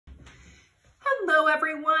Hello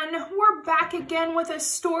everyone, we're back again with a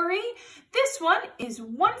story. This one is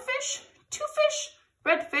One Fish, Two Fish,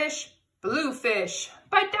 Red Fish, Blue Fish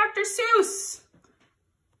by Dr. Seuss.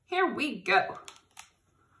 Here we go.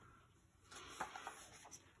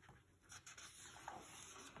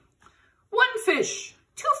 One fish,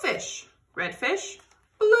 two fish, red fish,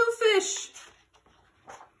 blue fish.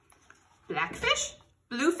 Black fish,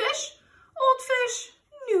 blue fish, old fish,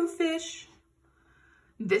 new fish.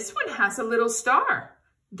 This one has a little star.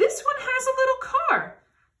 This one has a little car.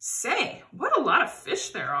 Say, what a lot of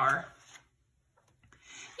fish there are.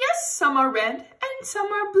 Yes, some are red and some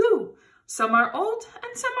are blue. Some are old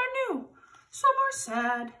and some are new. Some are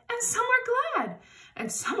sad and some are glad.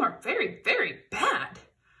 And some are very, very bad.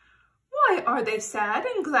 Why are they sad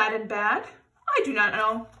and glad and bad? I do not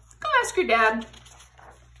know. Go ask your dad.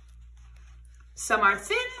 Some are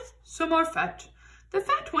thin, some are fat. The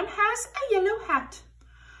fat one has a yellow hat.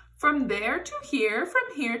 From there to here,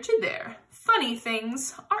 from here to there. Funny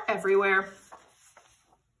things are everywhere.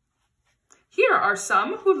 Here are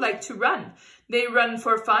some who like to run. They run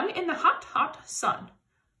for fun in the hot, hot sun.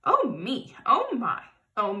 Oh me, oh my,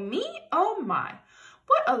 oh me, oh my.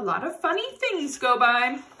 What a lot of funny things go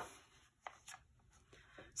by.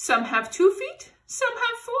 Some have 2 feet, some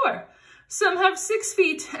have 4. Some have 6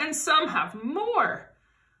 feet, and some have more.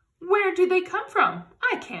 Where do they come from?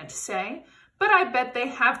 I can't say, but I bet they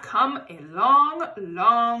have come a long,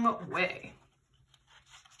 long way.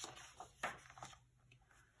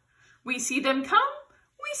 We see them come,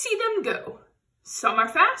 we see them go. Some are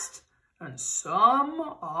fast, and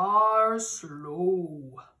some are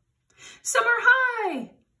slow. Some are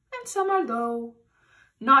high, and some are low.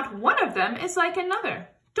 Not one of them is like another.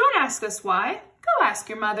 Don't ask us why. Go ask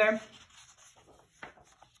your mother.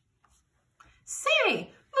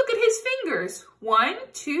 Say, look at his fingers. 1,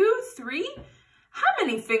 2, 3. How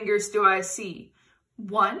many fingers do I see?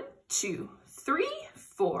 1, 2, 3,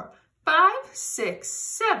 4, 5, 6,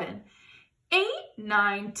 7, 8,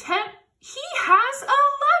 9, 10. He has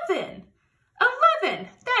 11. 11.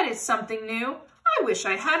 That is something new. I wish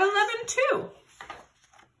I had 11 too.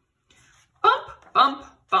 Bump, bump,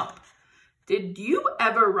 bump. Did you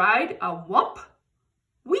ever ride a wump?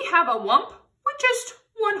 We have a wump with just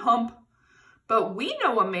 1 hump. But we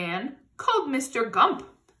know a man called Mr. Gump.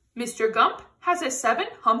 Mr. Gump has a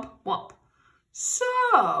 7-hump wump.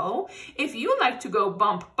 So, if you like to go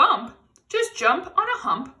bump, bump, just jump on a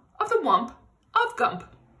hump of the wump of Gump.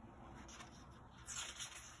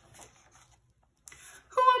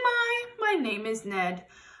 Who am I? My name is Ned.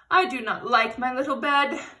 I do not like my little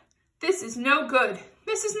bed. This is no good.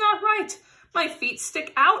 This is not right. My feet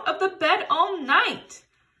stick out of the bed all night.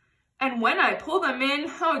 And when I pull them in,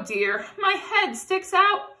 oh dear, my head sticks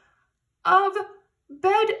out of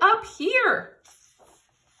bed up here.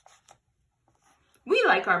 We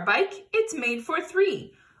like our bike, it's made for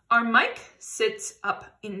 3. Our Mike sits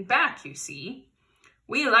up in back, you see.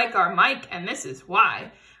 We like our Mike, and this is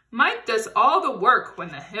why. Mike does all the work when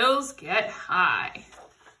the hills get high.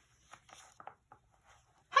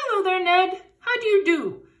 Hello there, Ned. How do you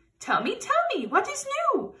do? Tell me, what is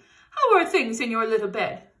new? How are things in your little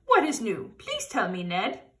bed? What is new? Please tell me,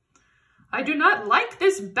 Ned. I do not like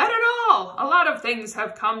this bed at all. A lot of things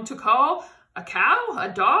have come to call. A cow, a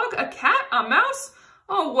dog, a cat, a mouse.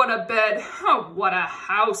 Oh, what a bed. Oh, what a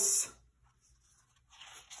house.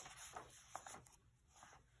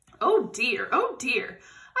 Oh dear,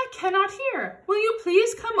 I cannot hear. Will you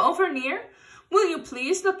please come over near? Will you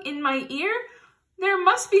please look in my ear? There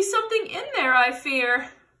must be something in there, I fear.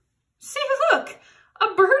 See, look,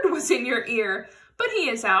 a bird was in your ear. But he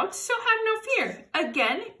is out, so have no fear.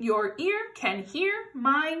 Again, your ear can hear,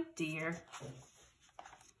 my dear.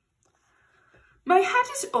 My hat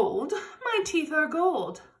is old, my teeth are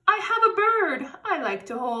gold. I have a bird I like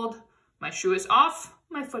to hold. My shoe is off,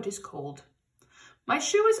 my foot is cold. My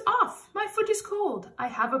shoe is off, my foot is cold. I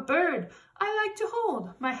have a bird I like to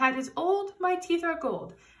hold. My hat is old, my teeth are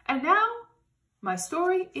gold. And now, my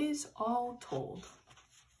story is all told.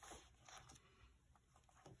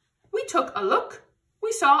 We took a look.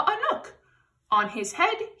 We saw a nook. On his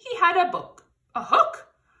head, he had a book. A hook.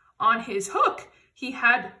 On his hook, he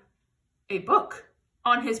had a book.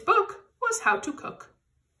 On his book was how to cook.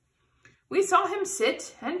 We saw him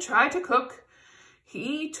sit and try to cook.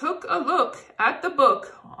 He took a look at the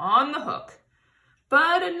book on the hook.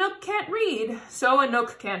 But a nook can't read, so a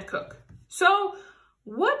nook can't cook. So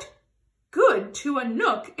what good to a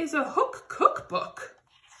nook is a hook cookbook?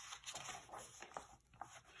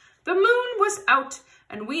 The moon was out,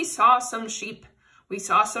 and we saw some sheep. We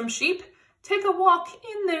saw some sheep take a walk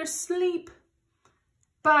in their sleep.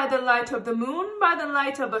 By the light of the moon, by the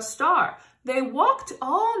light of a star, they walked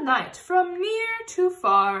all night from near to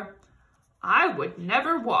far. I would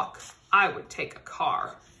never walk, I would take a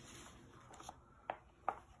car.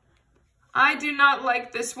 I do not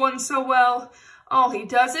like this one so well. All he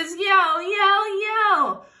does is yell, yell,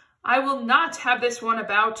 yell. I will not have this one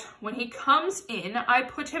about. When he comes in, I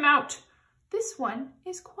put him out. This one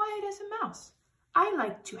is quiet as a mouse. I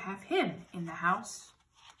like to have him in the house.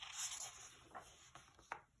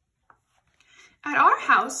 At our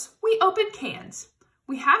house, we open cans.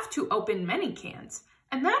 We have to open many cans,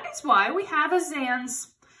 and that is why we have a Zans.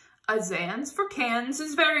 A Zans for cans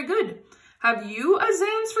is very good. Have you a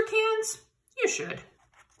Zans for cans? You should.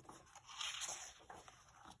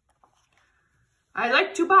 I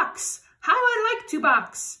like to box. How I like to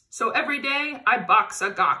box. So every day I box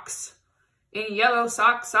a gox. In yellow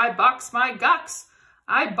socks I box my gox.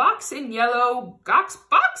 I box in yellow gox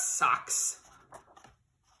box socks.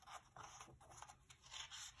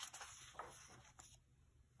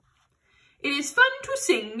 It is fun to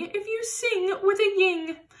sing if you sing with a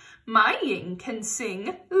ying. My ying can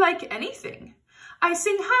sing like anything. I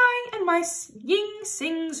sing high and my ying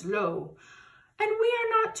sings low. And we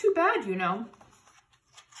are not too bad, you know.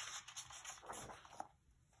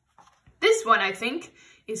 This one, I think,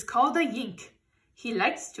 is called a yink. He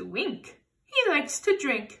likes to wink. He likes to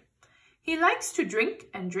drink. He likes to drink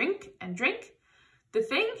and drink and drink. The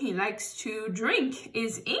thing he likes to drink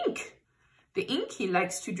is ink. The ink he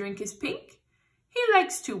likes to drink is pink. He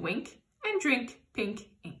likes to wink and drink pink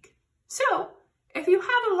ink. So, if you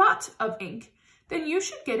have a lot of ink, then you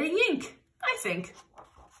should get a yink, I think.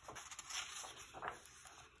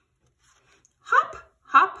 Hop,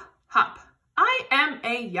 hop, hop. I am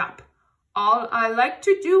a yop. All I like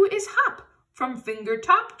to do is hop from finger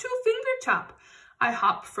top to finger top. I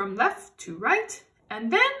hop from left to right,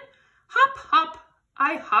 and then hop, hop,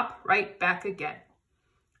 I hop right back again.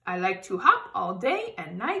 I like to hop all day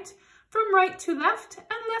and night, from right to left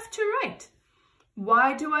and left to right.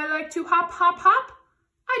 Why do I like to hop, hop, hop?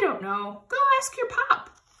 I don't know. Go ask your pop.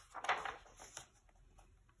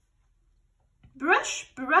 Brush,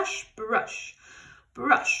 brush, brush,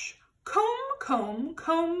 brush. Comb, comb,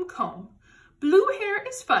 comb, comb. Blue hair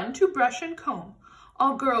is fun to brush and comb.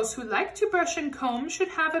 All girls who like to brush and comb should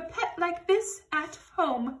have a pet like this at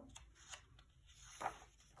home.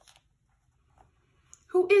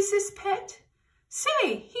 Who is this pet? Say,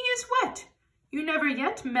 he is wet. You never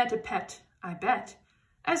yet met a pet, I bet.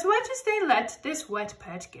 As wet as they let this wet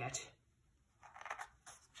pet get.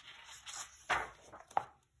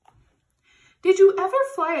 Did you ever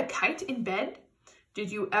fly a kite in bed?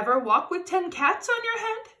 Did you ever walk with 10 cats on your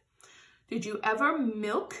head? Did you ever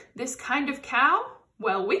milk this kind of cow?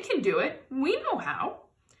 Well, we can do it. We know how.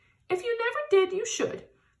 If you never did, you should.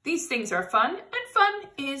 These things are fun, and fun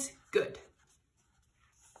is good.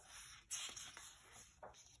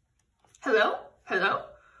 Hello? Hello?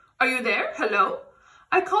 Are you there? Hello?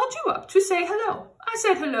 I called you up to say hello. I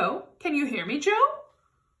said hello. Can you hear me, Joe?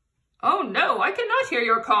 Oh no, I cannot hear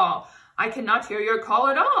your call. I cannot hear your call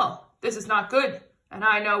at all. This is not good, and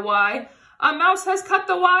I know why. A mouse has cut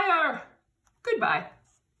the wire. Goodbye.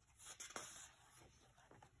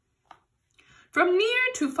 From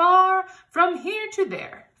near to far, from here to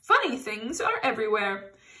there, funny things are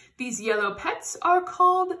everywhere. These yellow pets are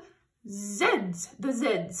called Zeds, the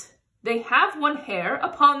Zeds. They have one hair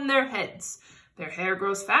upon their heads. Their hair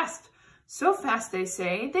grows fast. So fast, they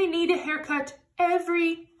say, they need a haircut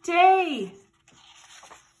every day.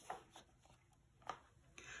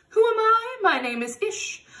 Who am I? My name is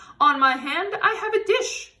Ish. On my hand, I have a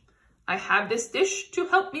dish. I have this dish to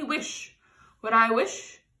help me wish. When I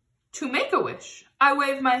wish to make a wish, I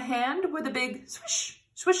wave my hand with a big swish,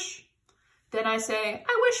 swish. Then I say,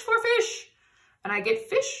 I wish for fish, and I get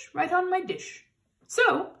fish right on my dish.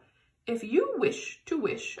 So, if you wish to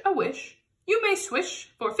wish a wish, you may swish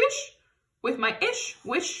for fish with my ish,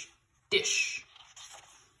 wish, dish.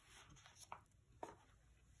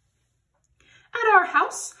 At our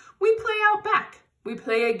house, we play out back. We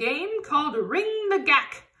play a game called Ring the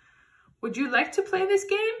Gack. Would you like to play this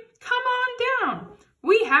game? Come on down.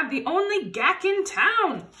 We have the only gack in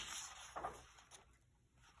town.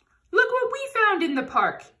 Look what we found in the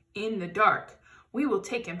park. In the dark. We will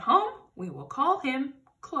take him home. We will call him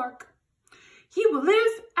Clark. He will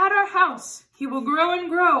live at our house. He will grow and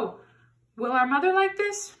grow. Will our mother like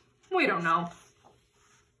this? We don't know.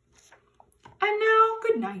 And now,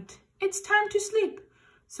 good night. It's time to sleep.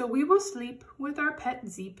 So we will sleep with our pet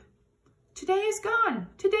Zeep. Today is gone.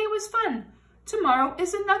 Today was fun. Tomorrow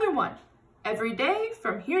is another one. Every day,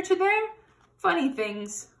 from here to there, funny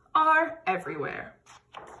things are everywhere.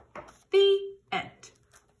 The